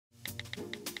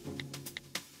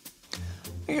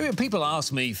People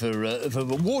ask me for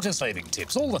water-saving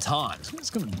tips all the time. It's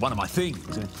kind of one of my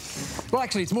things. Well,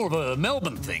 actually, it's more of a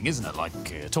Melbourne thing, isn't it?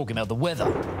 Like talking about the weather.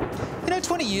 You know,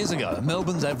 20 years ago,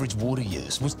 Melbourne's average water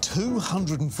use was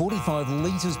 245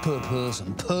 litres per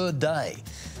person per day.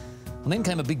 And then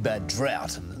came a big bad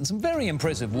drought and some very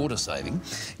impressive water saving.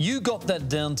 You got that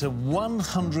down to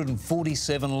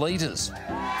 147 litres.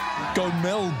 Go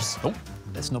Melbs! Oh,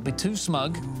 let's not be too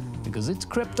smug, because it's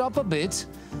crept up a bit.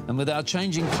 And with our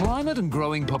changing climate and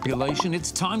growing population,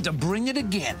 it's time to bring it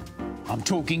again. I'm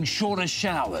talking shorter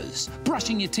showers,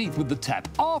 brushing your teeth with the tap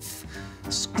off,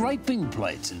 scraping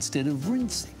plates instead of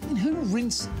rinsing. I mean, who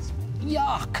rinses?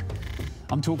 Yuck!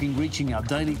 I'm talking reaching our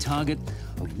daily target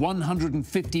of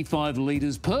 155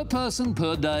 litres per person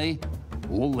per day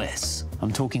or less.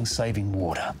 I'm talking saving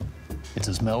water. It's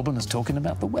as Melbourne as talking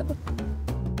about the weather.